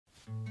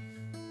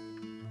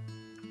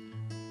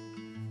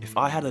If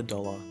I had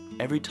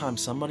 $1 every time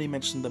somebody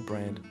mentioned the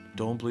brand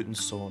Dornblueth and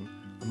Sohn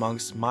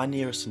amongst my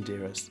nearest and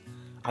dearest,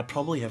 I'd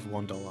probably have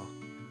 $1.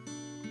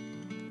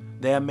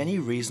 There are many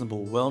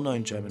reasonable,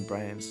 well-known German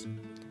brands,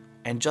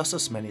 and just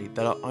as many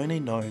that are only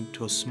known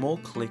to a small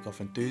clique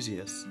of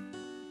enthusiasts.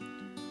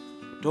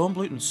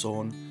 Dornblueth and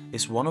Sohn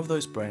is one of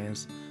those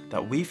brands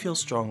that we feel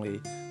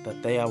strongly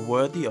that they are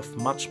worthy of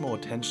much more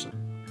attention.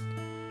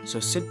 So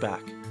sit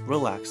back,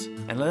 relax,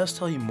 and let us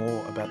tell you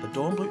more about the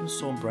Dornblueth and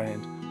Sohn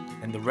brand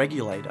and the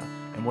Regulator,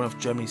 and one of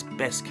Germany's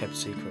best kept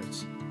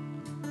secrets.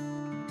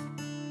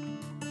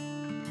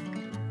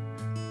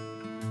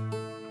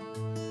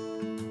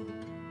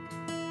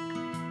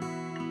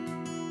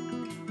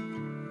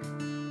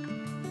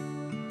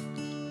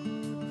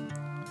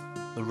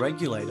 The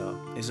Regulator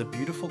is a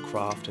beautiful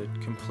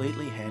crafted,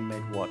 completely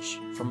handmade watch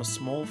from a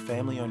small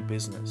family-owned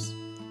business.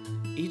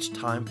 Each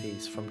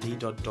timepiece from D.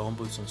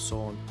 Dornblueth and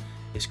Sohn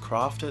is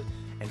crafted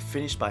and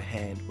finished by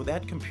hand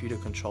without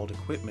computer-controlled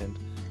equipment,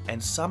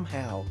 and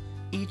somehow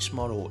each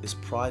model is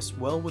priced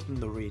well within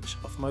the reach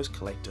of most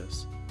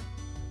collectors.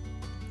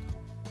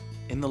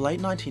 In the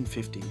late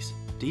 1950s,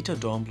 Dieter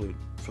Dornbluth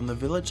from the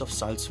village of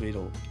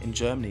Salzwedel in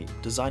Germany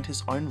designed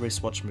his own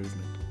wristwatch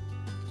movement.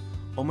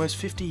 Almost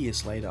 50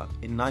 years later,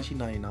 in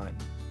 1999,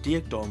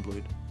 Dirk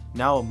Dornbluth,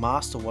 now a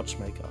master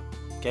watchmaker,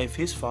 gave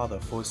his father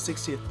for his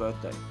 60th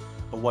birthday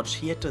a watch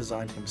he had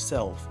designed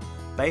himself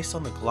based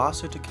on the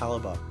Glashütte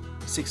caliber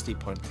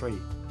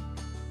 60.3.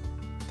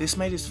 This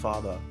made his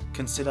father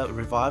consider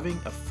reviving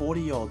a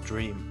 40-year-old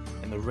dream,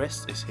 and the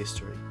rest is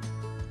history.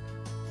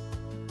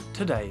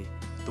 Today,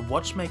 the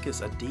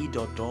watchmakers at D.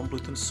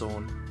 Dornblueth and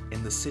Sohn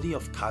in the city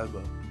of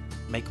Kalbe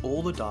make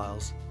all the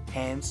dials,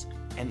 hands,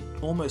 and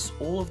almost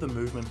all of the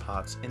movement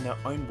parts in their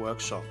own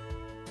workshop.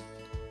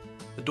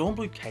 The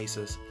Dornbluth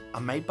cases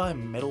are made by a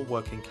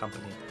metalworking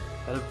company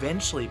that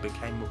eventually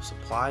became a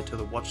supplier to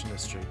the watch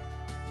industry.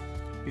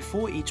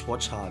 Before each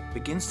watch heart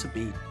begins to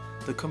beat,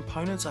 the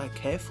components are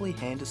carefully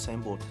hand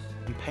assembled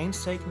and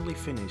painstakingly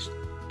finished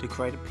to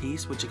create a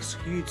piece which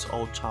exudes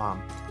old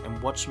charm and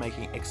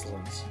watchmaking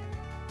excellence.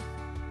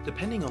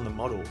 Depending on the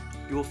model,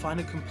 you will find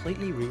a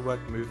completely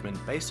reworked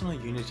movement based on a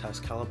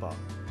Unitas caliber.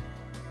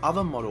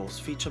 Other models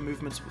feature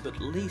movements with at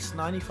least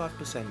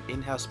 95%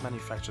 in-house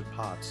manufactured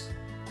parts.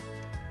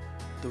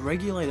 The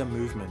Regulator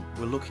movement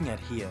we're looking at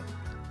here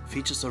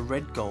features a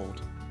red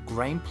gold,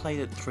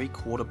 grain-plated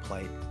 3/4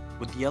 plate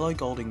with yellow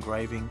gold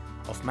engraving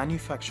of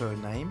manufacturer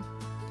name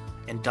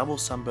and double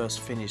sunburst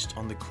finished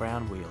on the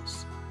crown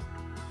wheels.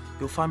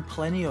 You'll find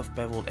plenty of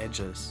beveled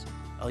edges,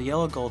 a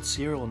yellow gold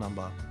serial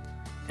number,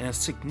 and a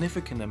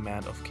significant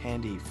amount of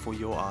candy for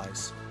your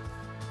eyes.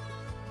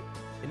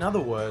 In other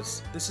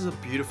words, this is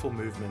a beautiful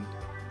movement,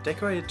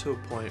 decorated to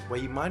a point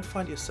where you might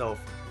find yourself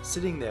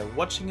sitting there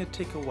watching it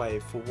tick away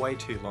for way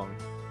too long.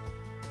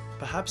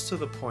 Perhaps to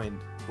the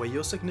point where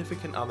your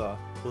significant other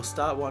will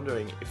start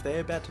wondering if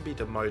they're about to be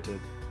demoted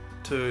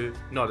to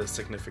not a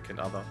significant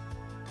other.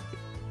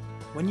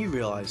 When you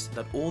realize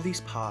that all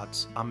these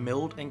parts are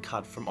milled and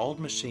cut from old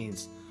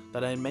machines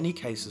that are in many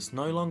cases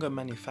no longer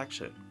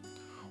manufactured,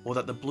 or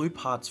that the blue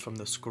parts from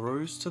the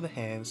screws to the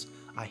hands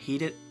are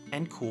heated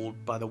and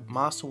cooled by the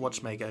master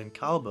watchmaker in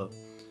Kalbe,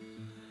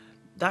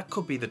 that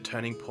could be the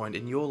turning point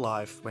in your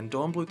life when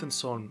Dornblueth and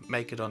Sohn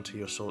make it onto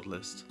your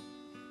shortlist.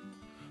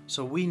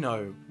 So we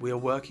know we are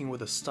working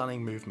with a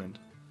stunning movement,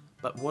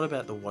 but what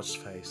about the watch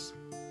face?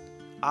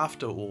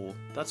 After all,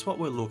 that's what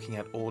we're looking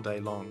at all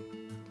day long.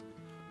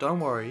 Don't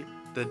worry,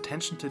 the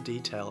attention to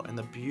detail and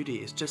the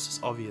beauty is just as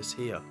obvious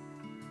here.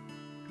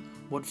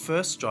 What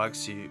first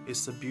strikes you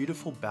is the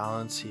beautiful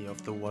balance here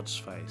of the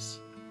watch face.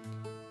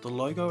 The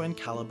logo and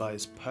caliber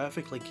is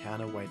perfectly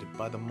counterweighted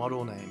by the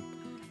model name,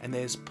 and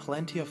there's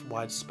plenty of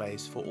white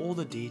space for all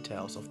the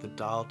details of the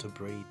dial to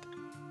breathe.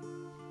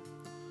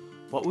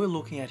 What we're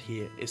looking at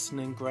here is an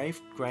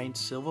engraved grained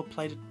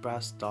silver-plated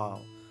brass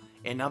dial.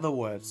 In other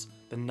words,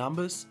 the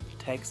numbers,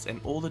 text, and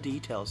all the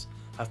details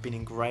have been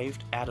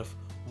engraved out of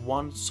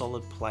one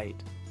solid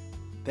plate.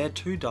 There are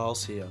two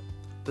dials here,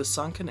 the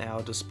sunken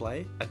hour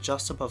display at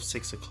just above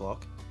 6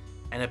 o'clock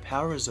and a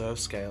power reserve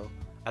scale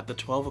at the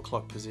 12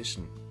 o'clock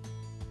position.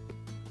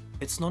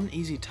 It's not an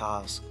easy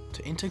task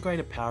to integrate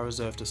a power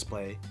reserve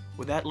display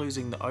without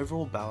losing the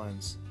overall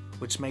balance,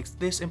 which makes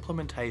this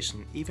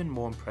implementation even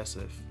more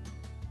impressive.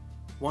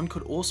 One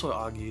could also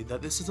argue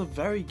that this is a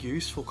very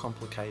useful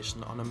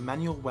complication on a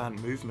manual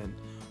wound movement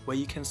where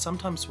you can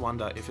sometimes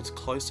wonder if it's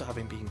close to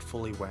having been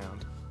fully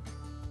wound.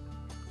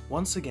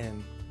 Once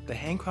again, the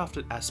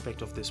handcrafted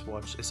aspect of this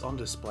watch is on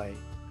display,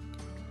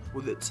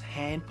 with its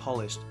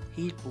hand-polished,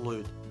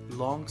 heat-blued,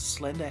 long,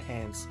 slender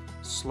hands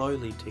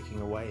slowly ticking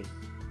away.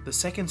 The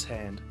second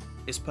hand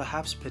is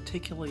perhaps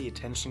particularly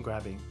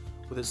attention-grabbing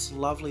with its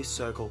lovely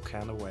circle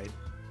counterweight.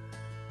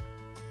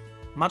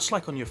 Much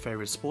like on your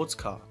favourite sports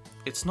car,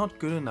 it's not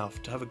good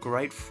enough to have a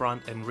great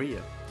front and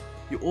rear,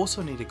 you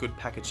also need a good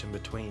package in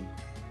between.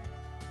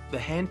 The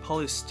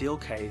hand-polished steel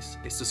case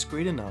is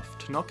discreet enough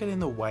to not get in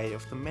the way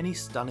of the many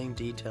stunning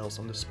details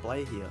on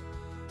display here,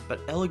 but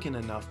elegant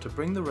enough to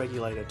bring the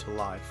Regulator to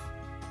life.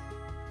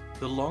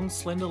 The long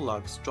slender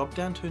lugs drop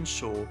down to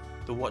ensure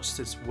the watch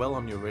sits well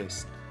on your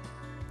wrist.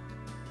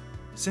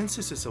 Since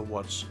this is a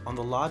watch on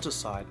the larger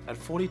side at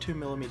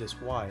 42mm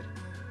wide,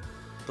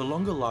 the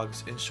longer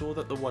lugs ensure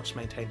that the watch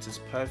maintains its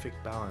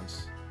perfect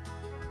balance.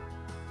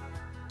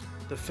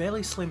 The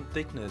fairly slim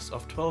thickness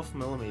of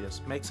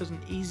 12mm makes it an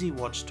easy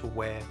watch to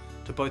wear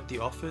to both the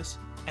office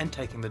and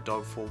taking the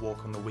dog for a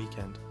walk on the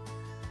weekend.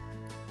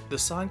 The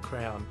signed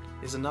crown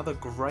is another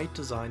great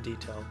design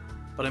detail,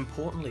 but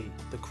importantly,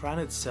 the crown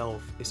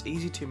itself is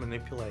easy to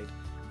manipulate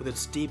with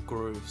its deep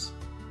grooves.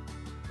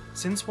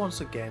 Since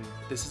once again,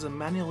 this is a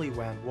manually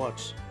wound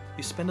watch,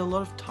 you spend a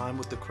lot of time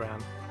with the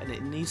crown and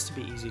it needs to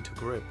be easy to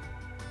grip.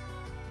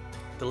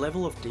 The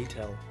level of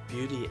detail,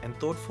 beauty and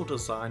thoughtful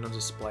design on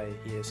display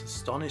here is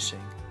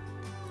astonishing.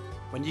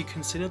 When you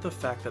consider the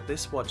fact that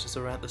this watch is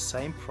around the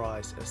same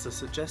price as the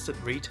suggested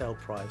retail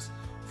price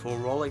for a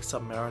Rolex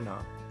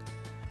Submariner,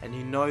 and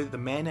you know the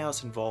man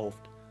hours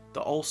involved,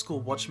 the old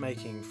school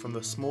watchmaking from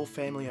the small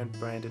family owned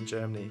brand in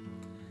Germany,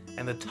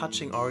 and the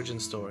touching origin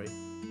story,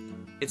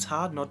 it's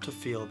hard not to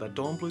feel that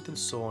Dornblueth and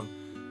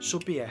Sohn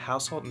should be a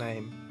household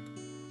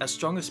name, as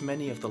strong as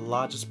many of the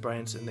largest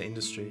brands in the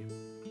industry.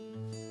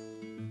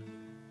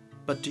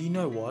 But do you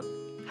know what?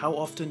 How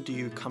often do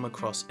you come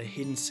across a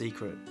hidden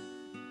secret?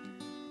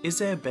 Is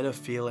there a better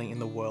feeling in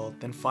the world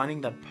than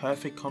finding that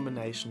perfect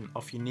combination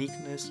of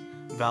uniqueness,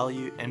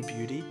 value and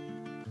beauty?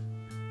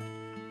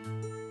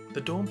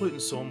 The Dornblueth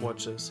and Sohn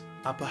watches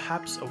are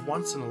perhaps a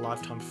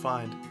once-in-a-lifetime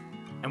find,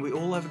 and we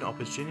all have an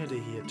opportunity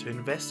here to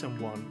invest in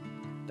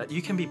one that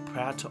you can be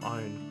proud to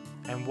own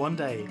and one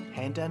day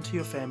hand down to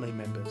your family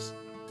members.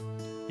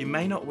 You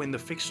may not win the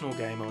fictional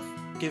game of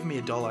give me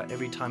 $1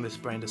 every time this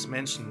brand is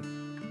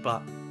mentioned,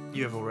 but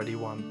you have already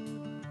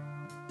won.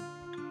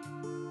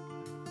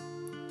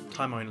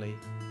 Time only,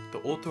 the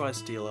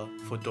authorised dealer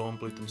for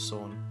Dornblueth and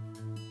Sohn.